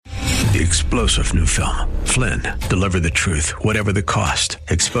The explosive new film, Flynn, deliver the truth, whatever the cost,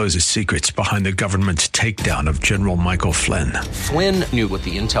 exposes secrets behind the government's takedown of General Michael Flynn. Flynn knew what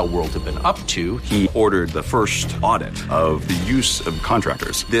the intel world had been up to. He ordered the first audit of the use of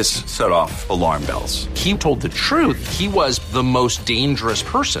contractors. This set off alarm bells. He told the truth. He was the most dangerous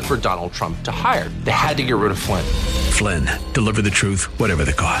person for Donald Trump to hire. They had to get rid of Flynn. Flynn, deliver the truth, whatever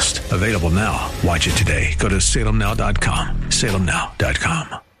the cost. Available now. Watch it today. Go to salemnow.com.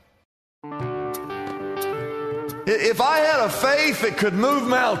 salemnow.com. If I had a faith that could move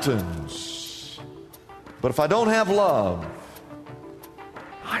mountains, but if I don't have love,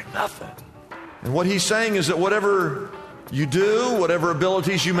 I'm nothing. And what he's saying is that whatever you do, whatever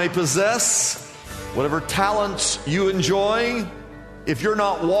abilities you may possess, whatever talents you enjoy, if you're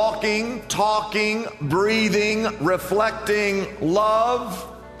not walking, talking, breathing, reflecting love,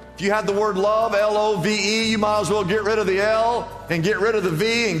 if you had the word love, L-O-V-E, you might as well get rid of the L and get rid of the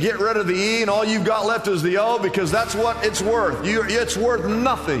V and get rid of the E, and all you've got left is the O, because that's what it's worth. It's worth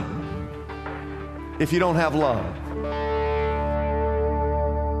nothing if you don't have love.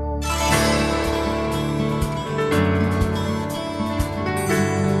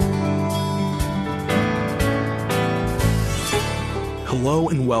 Hello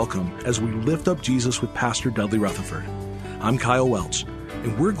and welcome as we lift up Jesus with Pastor Dudley Rutherford. I'm Kyle Welch,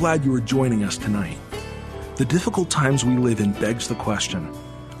 and we're glad you are joining us tonight. The difficult times we live in begs the question,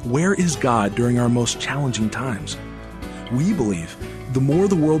 where is God during our most challenging times? We believe the more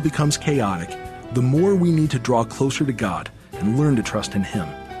the world becomes chaotic, the more we need to draw closer to God and learn to trust in Him.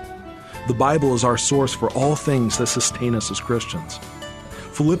 The Bible is our source for all things that sustain us as Christians.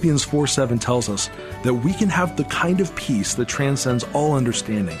 Philippians 4:7 tells us that we can have the kind of peace that transcends all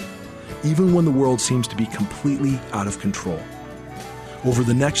understanding, even when the world seems to be completely out of control. Over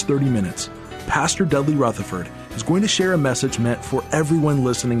the next 30 minutes, Pastor Dudley Rutherford is going to share a message meant for everyone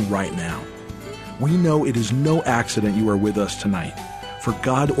listening right now. We know it is no accident you are with us tonight, for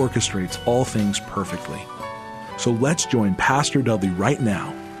God orchestrates all things perfectly. So let's join Pastor Dudley right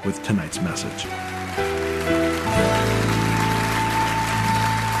now with tonight's message.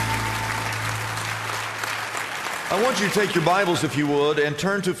 I want you to take your Bibles, if you would, and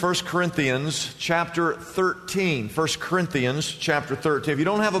turn to 1 Corinthians chapter 13. 1 Corinthians chapter 13. If you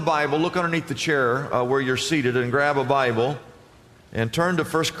don't have a Bible, look underneath the chair where you're seated and grab a Bible and turn to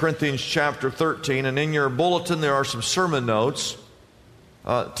 1 Corinthians chapter 13. And in your bulletin, there are some sermon notes.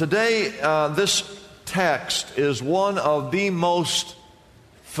 Today, this text is one of the most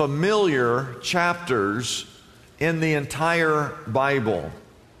familiar chapters in the entire Bible.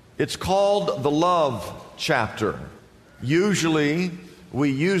 It's called the love chapter. Usually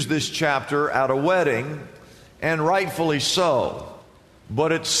we use this chapter at a wedding, and rightfully so.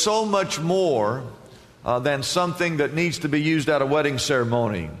 But it's so much more than something that needs to be used at a wedding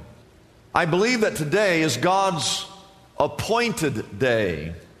ceremony. I believe that today is God's appointed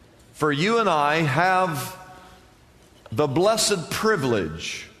day for you and I have the blessed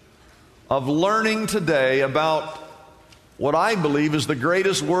privilege of learning today about what I believe is the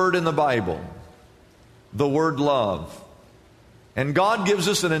greatest word in the Bible, the word love. And God gives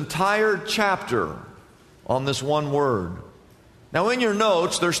us an entire chapter on this one word. Now in your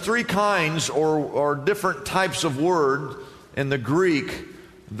notes, there's three kinds or different types of word in the Greek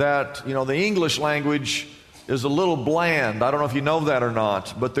that, the English language is a little bland. I don't know if you know that or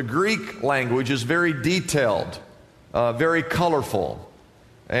not, but the Greek language is very detailed, very colorful.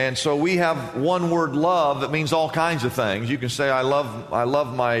 And so we have one word, love, that means all kinds of things. You can say, I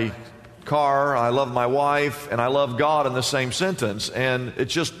love my car, I love my wife, and I love God in the same sentence. And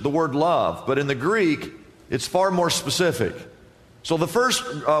it's just the word love. But in the Greek, it's far more specific. So the first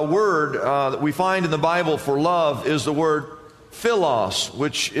word that we find in the Bible for love is the word philos,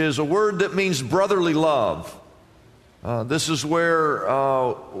 which is a word that means brotherly love. This is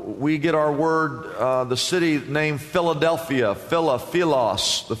where we get our word, the city name Philadelphia,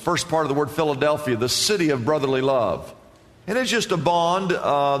 philos, the first part of the word Philadelphia, the city of brotherly love. And it's just a bond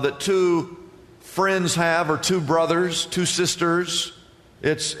that two friends have, or two brothers, two sisters.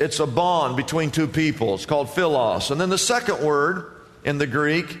 It's a bond between two people. It's called philos. And then the second word in the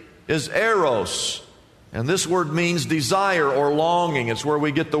Greek is eros. And this word means desire or longing. It's where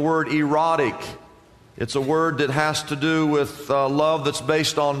we get the word erotic. It's a word that has to do with love that's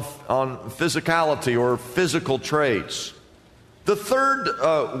based on physicality or physical traits. The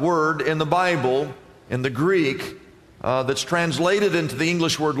third word in the Bible, in the Greek, that's translated into the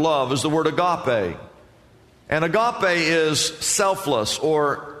English word love is the word agape. And agape is selfless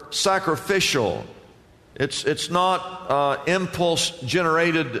or sacrificial. It's not impulse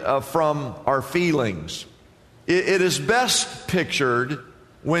generated from our feelings. It is best pictured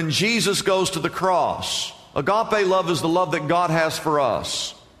when Jesus goes to the cross. Agape love is the love that God has for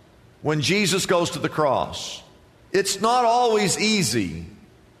us. When Jesus goes to the cross, it's not always easy.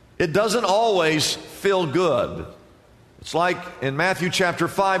 It doesn't always feel good. It's like in Matthew chapter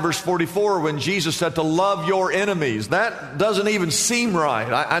 5, verse 44, when Jesus said to love your enemies. That doesn't even seem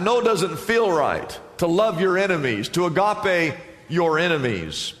right. I know it doesn't feel right to love your enemies, to agape your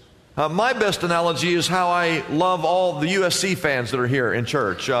enemies. My best analogy is how I love all the USC fans that are here in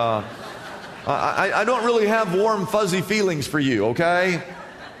church. I don't really have warm, fuzzy feelings for you, okay?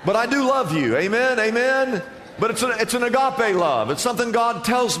 But I do love you. Amen? Amen? But it's an agape love. It's something God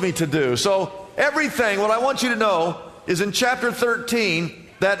tells me to do. So everything, what I want you to know is in chapter 13,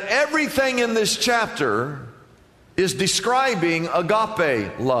 that everything in this chapter is describing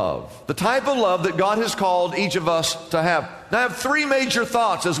agape love. The type of love that God has called each of us to have. Now I have three major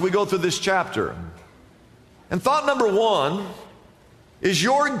thoughts as we go through this chapter. And thought number one is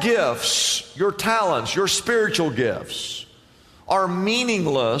your gifts, your talents, your spiritual gifts are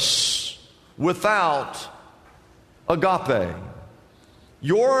meaningless without agape.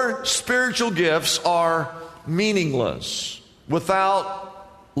 Your spiritual gifts are meaningless without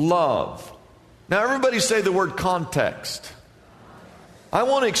love. Now everybody say the word context. I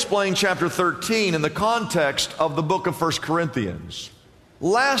want to explain chapter 13 in the context of the book of 1 Corinthians.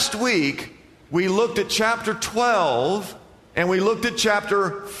 Last week we looked at chapter 12 and we looked at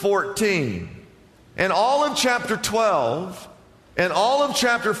chapter 14. And all of chapter 12 and all of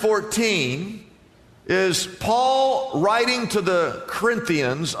chapter 14 is Paul writing to the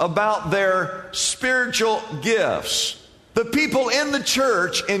Corinthians about their spiritual gifts. The people in the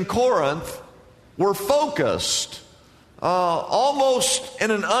church in Corinth were focused almost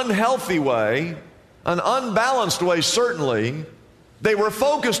in an unhealthy way, an unbalanced way certainly. They were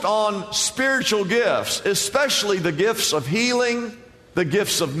focused on spiritual gifts, especially the gifts of healing, the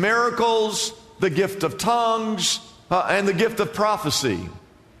gifts of miracles, the gift of tongues, and the gift of prophecy.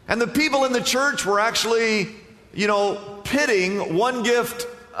 And the people in the church were actually, pitting one gift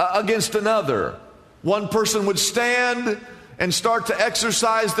against another. One person would stand and start to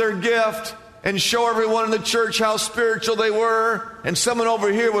exercise their gift and show everyone in the church how spiritual they were. And someone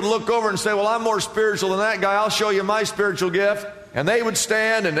over here would look over and say, well, I'm more spiritual than that guy. I'll show you my spiritual gift. And they would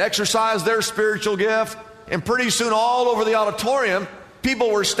stand and exercise their spiritual gift. And pretty soon all over the auditorium,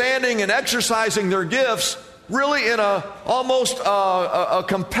 people were standing and exercising their gifts really in almost a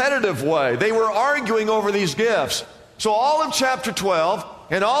competitive way. They were arguing over these gifts. So all of chapter 12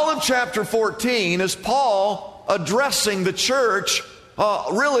 and all of chapter 14 is Paul addressing the church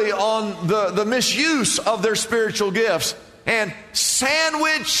really on the misuse of their spiritual gifts. And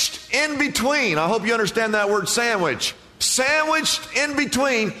sandwiched in between, I hope you understand that word sandwich. Sandwiched in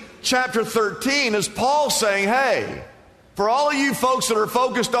between chapter 13 is Paul saying, hey, for all of you folks that are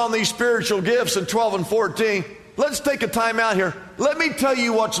focused on these spiritual gifts in 12 and 14, let's take a time out here. Let me tell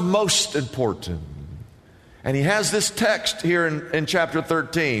you what's most important. And he has this text here in chapter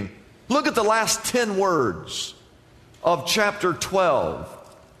 13. Look at the last 10 words of chapter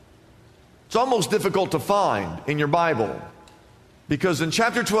 12. It's almost difficult to find in your Bible, because in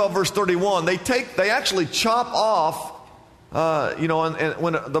chapter 12 verse 31 they actually chop off and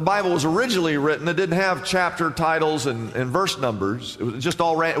when the Bible was originally written, it didn't have chapter titles and verse numbers. It was just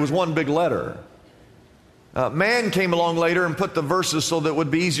it was one big letter. Man came along later and put the verses so that it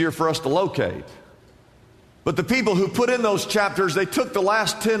would be easier for us to locate. But the people who put in those chapters, they took the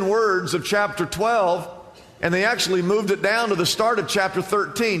last 10 words of chapter 12 and they actually moved it down to the start of chapter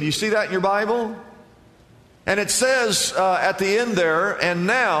 13. Do you see that in your Bible? And it says at the end there, and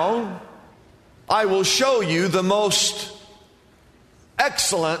now I will show you the most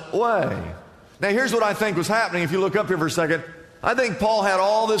excellent way. Now here's what I think was happening. If you look up here for a second, I think Paul had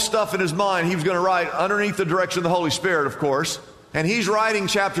all this stuff in his mind he was going to write underneath the direction of the Holy Spirit, of course. And he's writing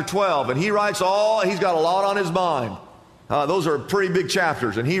chapter 12, and he's got a lot on his mind. Those are pretty big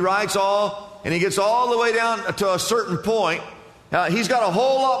chapters. And he writes and he gets all the way down to a certain point. He's got a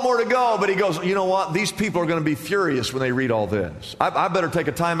whole lot more to go, but he goes, you know what? These people are going to be furious when they read all this. I better take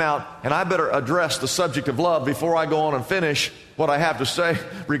a time out, and I better address the subject of love before I go on and finish what I have to say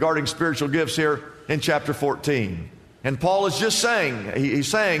regarding spiritual gifts here in chapter 14. And Paul is just saying, he's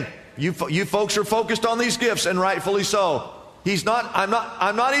saying, you folks are focused on these gifts, and rightfully so.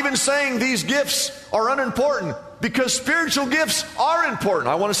 I'm not even saying these gifts are unimportant, because spiritual gifts are important.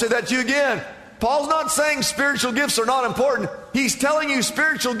 I want to say that to you again. Paul's not saying spiritual gifts are not important. He's telling you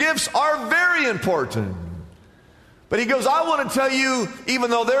spiritual gifts are very important. But he goes, I want to tell you, even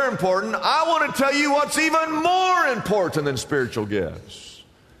though they're important, I want to tell you what's even more important than spiritual gifts.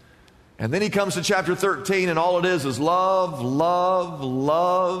 And then he comes to chapter 13, and all it is love, love,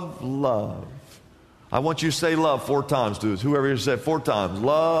 love, love. I want you to say love 4 times to us. Whoever you said 4 times.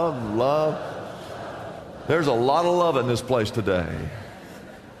 Love, love. There's a lot of love in this place today.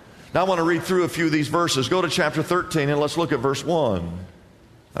 Now I want to read through a few of these verses. Go to chapter 13 and let's look at verse 1.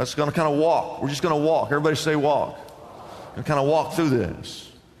 That's going to kind of walk. We're just going to walk. Everybody say walk. And kind of walk through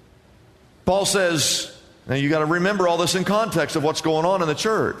this. Paul says, now you got to remember all this in context of what's going on in the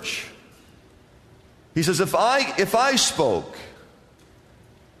church. He says, if I spoke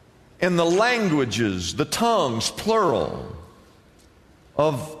in the languages, the tongues, plural,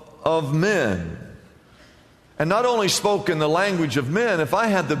 of men, and not only spoke in the language of men, if I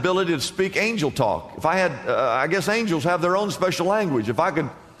had the ability to speak angel talk, if I had, I guess angels have their own special language, if I could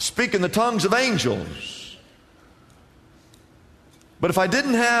speak in the tongues of angels. But if I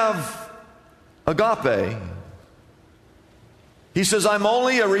didn't have agape, he says, I'm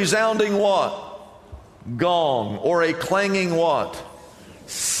only a resounding what? Gong, or a clanging what?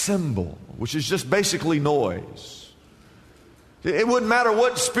 Cymbal, which is just basically noise. It wouldn't matter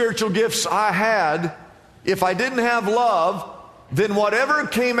what spiritual gifts I had. If I didn't have love, then whatever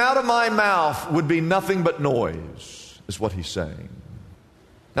came out of my mouth would be nothing but noise, is what he's saying.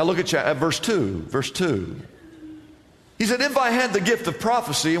 Now look at verse 2. Verse 2. He said, if I had the gift of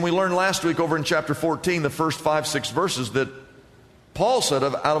prophecy, and we learned last week over in chapter 14, the first 5, 6 verses, that Paul said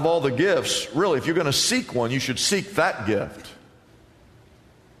out of all the gifts, really, if you're going to seek one, you should seek that gift.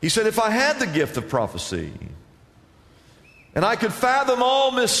 He said, if I had the gift of prophecy, and I could fathom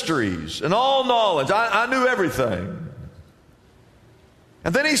all mysteries and all knowledge, I knew everything.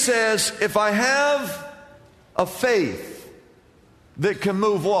 And then he says, if I have a faith that can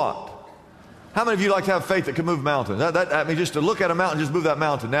move what? How many of you like to have faith that can move mountains? I mean, just to look at a mountain, just move that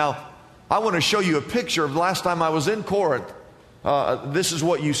mountain. Now, I want to show you a picture of the last time I was in Corinth. This is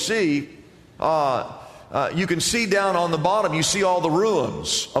what you see. You can see down on the bottom, you see all the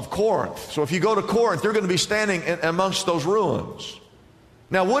ruins of Corinth. So if you go to Corinth, you're going to be standing amongst those ruins.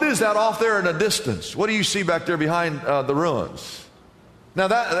 Now, what is that off there in a distance? What do you see back there behind the ruins? Now,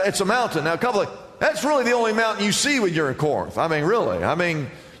 it's a mountain. Now, that's really the only mountain you see when you're in Corinth. I mean, really. I mean,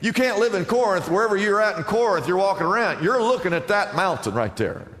 you can't live in Corinth. Wherever you're at in Corinth, you're walking around. You're looking at that mountain right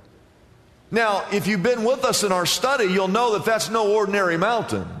there. Now, if you've been with us in our study, you'll know that that's no ordinary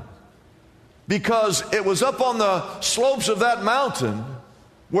mountain. Because it was up on the slopes of that mountain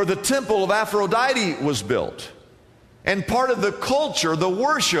where the temple of Aphrodite was built. And part of the culture, the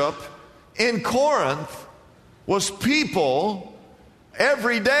worship in Corinth, was people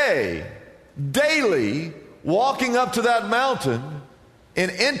every day, daily, walking up to that mountain and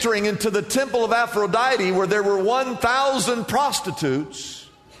entering into the temple of Aphrodite, where there were 1,000 prostitutes,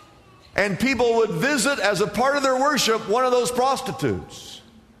 and people would visit as a part of their worship one of those prostitutes.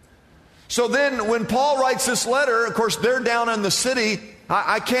 So then when Paul writes this letter, of course, they're down in the city.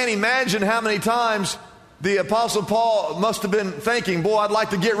 I can't imagine how many times the Apostle Paul must have been thinking, boy, I'd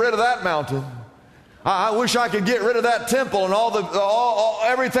like to get rid of that mountain. I wish I could get rid of that temple and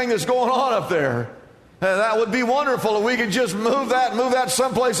everything that's going on up there. That would be wonderful if we could just move that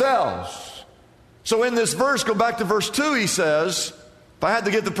someplace else. So in this verse, go back to verse 2, he says, if I had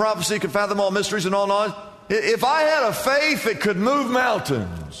to get the prophecy, could fathom all mysteries and all knowledge, if I had a faith that could move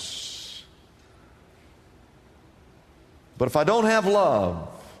mountains, but if I don't have love,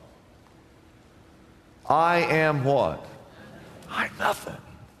 I am what? I'm nothing.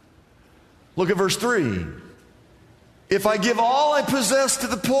 Look at verse 3. If I give all I possess to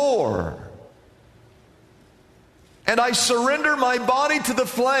the poor, and I surrender my body to the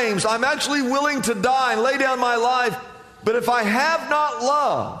flames, I'm actually willing to die and lay down my life, but if I have not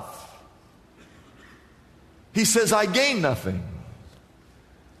love, he says, I gain nothing.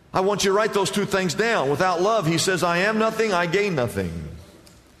 I want you to write those two things down. Without love, he says, I am nothing, I gain nothing.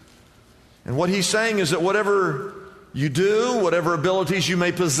 And what he's saying is that whatever you do, whatever abilities you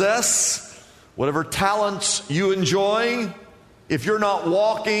may possess, whatever talents you enjoy, if you're not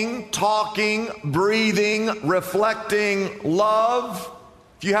walking, talking, breathing, reflecting love,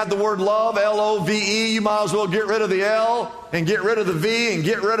 if you had the word love, L-O-V-E, you might as well get rid of the L and get rid of the V and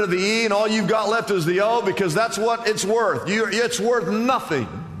get rid of the E, and all you've got left is the O, because that's what it's worth. It's worth nothing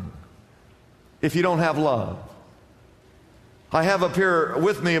if you don't have love. I have up here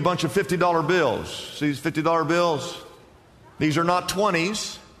with me a bunch of $50 bills. See these $50 bills? These are not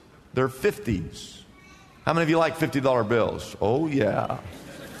 20s, they're 50s. How many of you like $50 bills? Oh, yeah.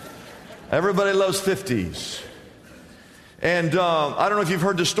 Everybody loves 50s. And I don't know if you've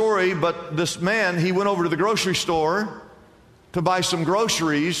heard the story, but this man, he went over to the grocery store to buy some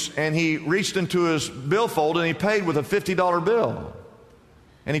groceries, and he reached into his billfold and he paid with a $50 bill.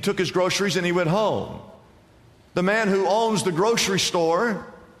 and he took his groceries and he went home. The man who owns the grocery store,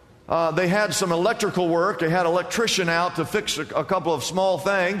 they had some electrical work. They had an electrician out to fix a couple of small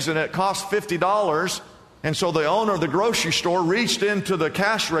things, and it cost $50. And so the owner of the grocery store reached into the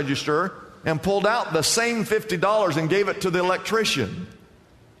cash register and pulled out the same $50 and gave it to the electrician.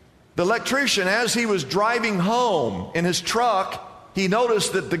 The electrician, as he was driving home in his truck, he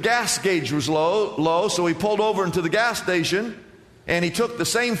noticed that the gas gauge was low, so he pulled over into the gas station, and he took the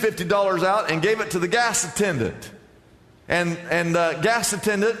same $50 out and gave it to the gas attendant. And the gas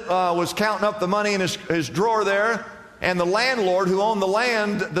attendant was counting up the money in his drawer there, and the landlord who owned the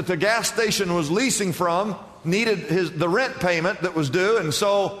land that the gas station was leasing from needed the rent payment that was due, and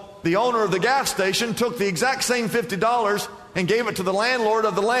so the owner of the gas station took the exact same $50 and gave it to the landlord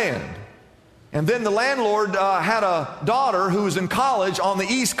of the land. And then the landlord had a daughter who was in college on the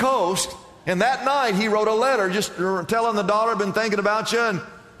East Coast, and that night he wrote a letter just telling the daughter, "I've been thinking about you, and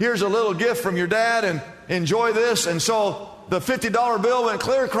here's a little gift from your dad, and enjoy this." And so the $50 bill went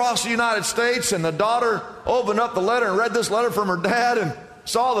clear across the United States, and the daughter opened up the letter and read this letter from her dad and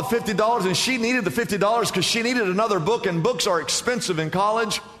saw the $50, and she needed the $50 because she needed another book, and books are expensive in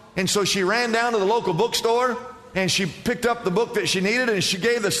college. And so she ran down to the local bookstore, and she picked up the book that she needed, and she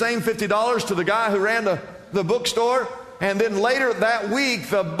gave the same $50 to the guy who ran the bookstore. And then later that week,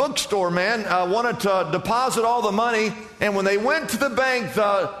 the bookstore man wanted to deposit all the money, and when they went to the bank,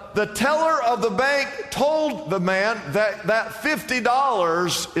 the teller of the bank told the man that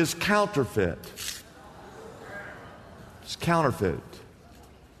 $50 is counterfeit. It's counterfeit.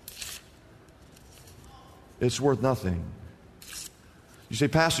 It's worth nothing. You say,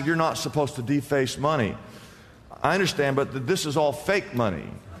 "Pastor, you're not supposed to deface money." I understand, but this is all fake money.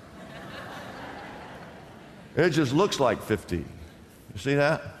 It just looks like 50. You see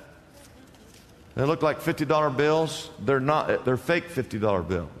that? They look like $50 bills. They're not. They're fake $50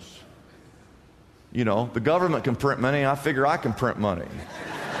 bills. You know, the government can print money. I figure I can print money.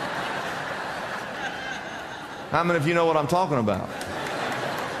 How many of you know what I'm talking about?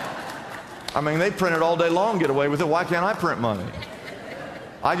 I mean, they print it all day long, get away with it. Why can't I print money?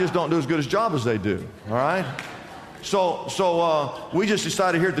 I just don't do as good a job as they do, all right? So we just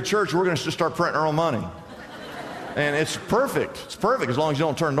decided here at the church we're going to just start printing our own money. And it's perfect. It's perfect as long as you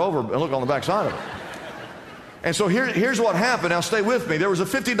don't turn it over and look on the back side of it. And so here's what happened. Now stay with me. There was a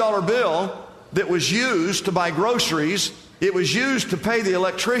 $50 bill that was used to buy groceries. It was used to pay the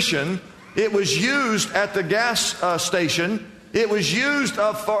electrician. It was used at the gas station. It was used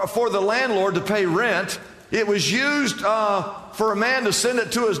for the landlord to pay rent. It was used for a man to send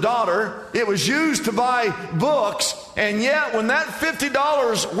it to his daughter. It was used to buy books. And yet when that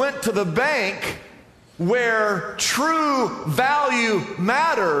 $50 went to the bank, where true value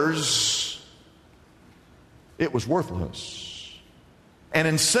matters, it was worthless. And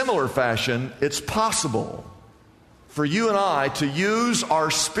in similar fashion, it's possible for you and I to use our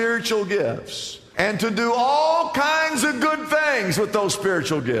spiritual gifts and to do all kinds of good things with those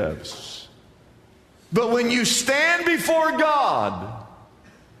spiritual gifts. But when you stand before God,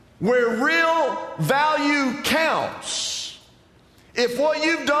 where real value counts, if what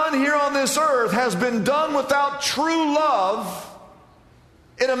you've done here on this earth has been done without true love,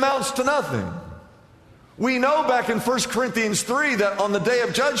 it amounts to nothing. We know back in 1 Corinthians 3 that on the day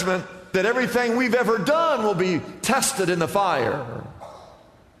of judgment, that everything we've ever done will be tested in the fire.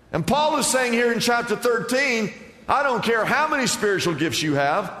 And Paul is saying here in chapter 13, I don't care how many spiritual gifts you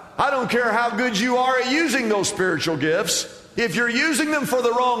have. I don't care how good you are at using those spiritual gifts. If you're using them for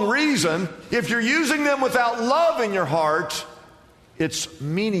the wrong reason, if you're using them without love in your heart, it's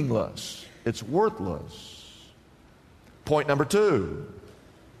meaningless. It's worthless. Point number 2.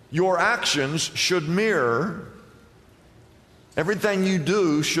 Your actions should mirror, everything you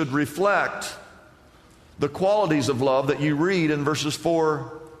do should reflect the qualities of love that you read in verses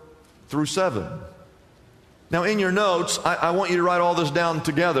 4 through 7. Now in your notes, I want you to write all this down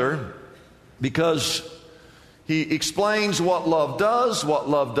together, because he explains what love does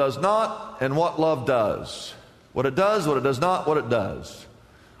not, and what love does. What it does, what it does not, what it does.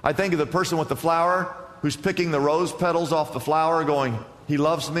 I think of the person with the flower who's picking the rose petals off the flower going, he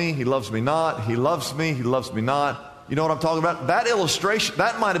loves me not, he loves me not. You know what I'm talking about? That illustration,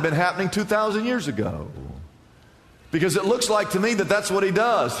 that might have been happening 2,000 years ago. Because it looks like to me that that's what he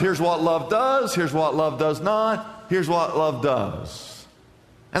does. Here's what love does, here's what love does not, here's what love does.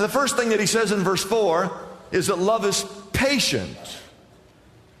 And the first thing that he says in verse 4 is that love is patient.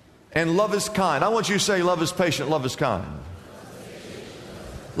 And love is kind. I want you to say love is patient, love is kind.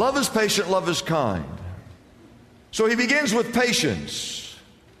 Love is patient, love is kind. So he begins with patience.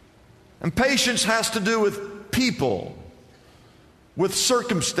 And patience has to do with people. with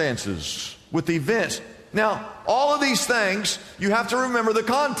circumstances, with events. Now, all of these things, you have to remember the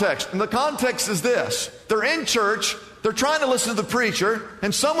context. And the context is this. They're in church, they're trying to listen to the preacher,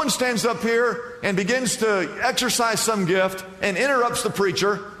 and someone stands up here and begins to exercise some gift and interrupts the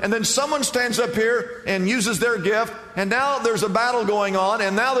preacher, and then someone stands up here and uses their gift, and now there's a battle going on,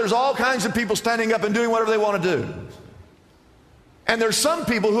 and now there's all kinds of people standing up and doing whatever they want to do. And there's some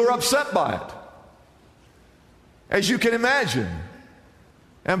people who are upset by it, as you can imagine.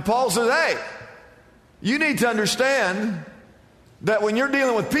 And Paul says, hey, you need to understand that when you're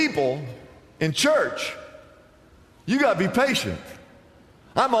dealing with people in church, you got to be patient.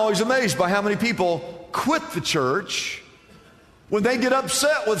 I'm always amazed by how many people quit the church when they get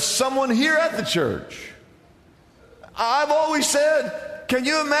upset with someone here at the church. I've always said, can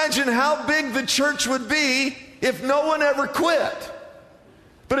you imagine how big the church would be if no one ever quit?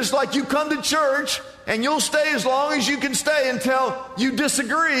 But it's like you come to church and you'll stay as long as you can stay until you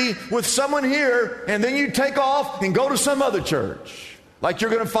disagree with someone here, and then you take off and go to some other church, like you're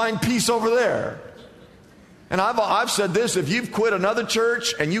going to find peace over there. And I've said this, if you've quit another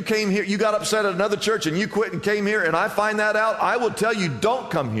church and you came here, you got upset at another church and you quit and came here, and I find that out, I will tell you, don't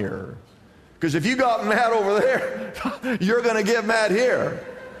come here. Because if you got mad over there, you're going to get mad here.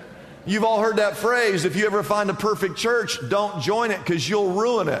 You've all heard that phrase, if you ever find a perfect church, don't join it because you'll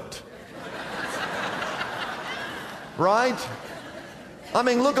ruin it. Right? I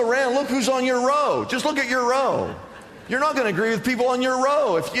mean, look around, look who's on your row. Just look at your row. You're not going to agree with people on your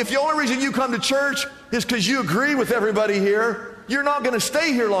row. If the only reason you come to church is because you agree with everybody here, you're not going to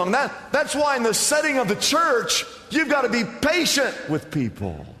stay here long. That's why in the setting of the church, you've got to be patient with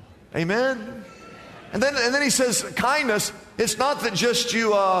people. Amen? And then he says, kindness, it's not that just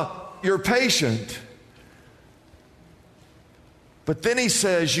you're patient. But then he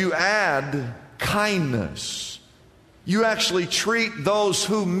says you add kindness. You actually treat those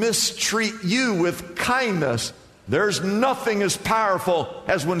who mistreat you with kindness. There's nothing as powerful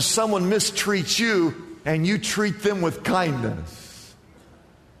as when someone mistreats you and you treat them with kindness.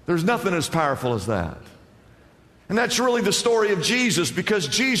 There's nothing as powerful as that. And that's really the story of Jesus, because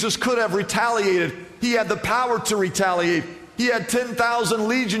Jesus could have retaliated. He had the power to retaliate. He had 10,000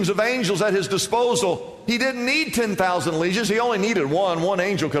 legions of angels at his disposal. He didn't need 10,000 legions. He only needed one. One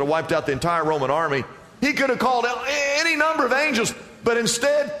angel could have wiped out the entire Roman army. He could have called out any number of angels, but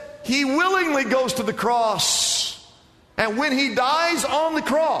instead, he willingly goes to the cross. And when he dies on the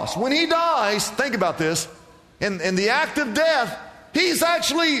cross, when he dies, think about this, in the act of death, he's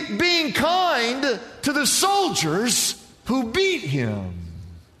actually being kind to the soldiers who beat him.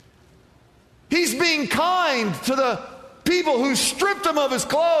 He's being kind to the people who stripped him of his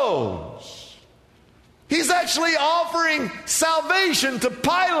clothes. He's actually offering salvation to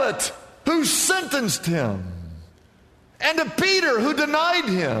Pilate, who sentenced him, and to Peter, who denied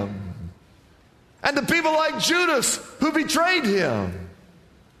him, and to people like Judas, who betrayed him.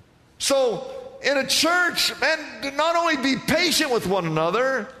 So in a church, man, not only be patient with one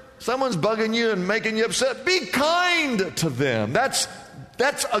another, someone's bugging you and making you upset, be kind to them. That's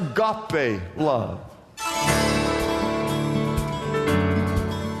agape love.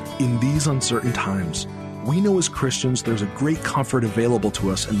 In these uncertain times, we know as Christians there's a great comfort available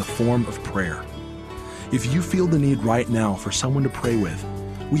to us in the form of prayer. If you feel the need right now for someone to pray with,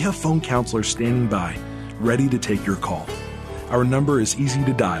 we have phone counselors standing by, ready to take your call. Our number is easy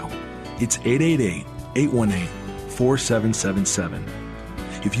to dial. It's 888-818-4777.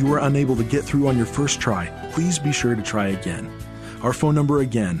 If you are unable to get through on your first try, please be sure to try again. Our phone number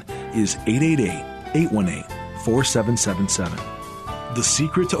again is 888-818-4777. The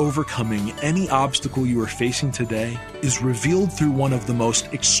secret to overcoming any obstacle you are facing today is revealed through one of the most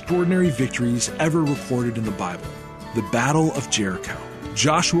extraordinary victories ever recorded in the Bible, the Battle of Jericho.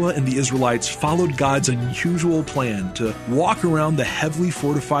 Joshua and the Israelites followed God's unusual plan to walk around the heavily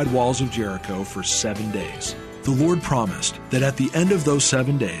fortified walls of Jericho for 7 days. The Lord promised that at the end of those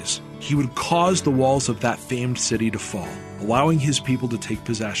 7 days, He would cause the walls of that famed city to fall, allowing His people to take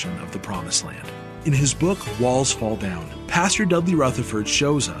possession of the Promised Land. In his book, Walls Fall Down, Pastor Dudley Rutherford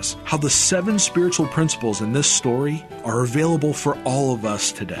shows us how the 7 spiritual principles in this story are available for all of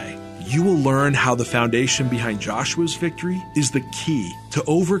us today. You will learn how the foundation behind Joshua's victory is the key to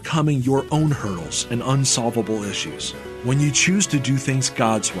overcoming your own hurdles and unsolvable issues. When you choose to do things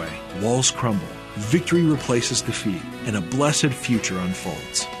God's way, walls crumble, victory replaces defeat, and a blessed future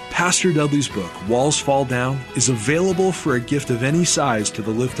unfolds. Pastor Dudley's book, Walls Fall Down, is available for a gift of any size to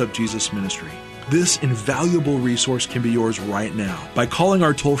the Lift Up Jesus ministry. This invaluable resource can be yours right now by calling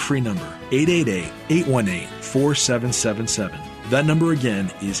our toll-free number, 888-818-4777. That number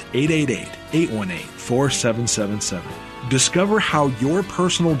again is 888-818-4777. Discover how your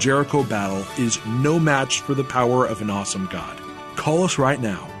personal Jericho battle is no match for the power of an awesome God. Call us right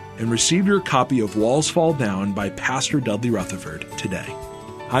now and receive your copy of Walls Fall Down by Pastor Dudley Rutherford today.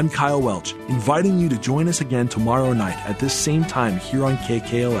 I'm Kyle Welch, inviting you to join us again tomorrow night at this same time here on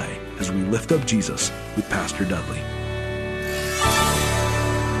KKLA as we lift up Jesus with Pastor Dudley.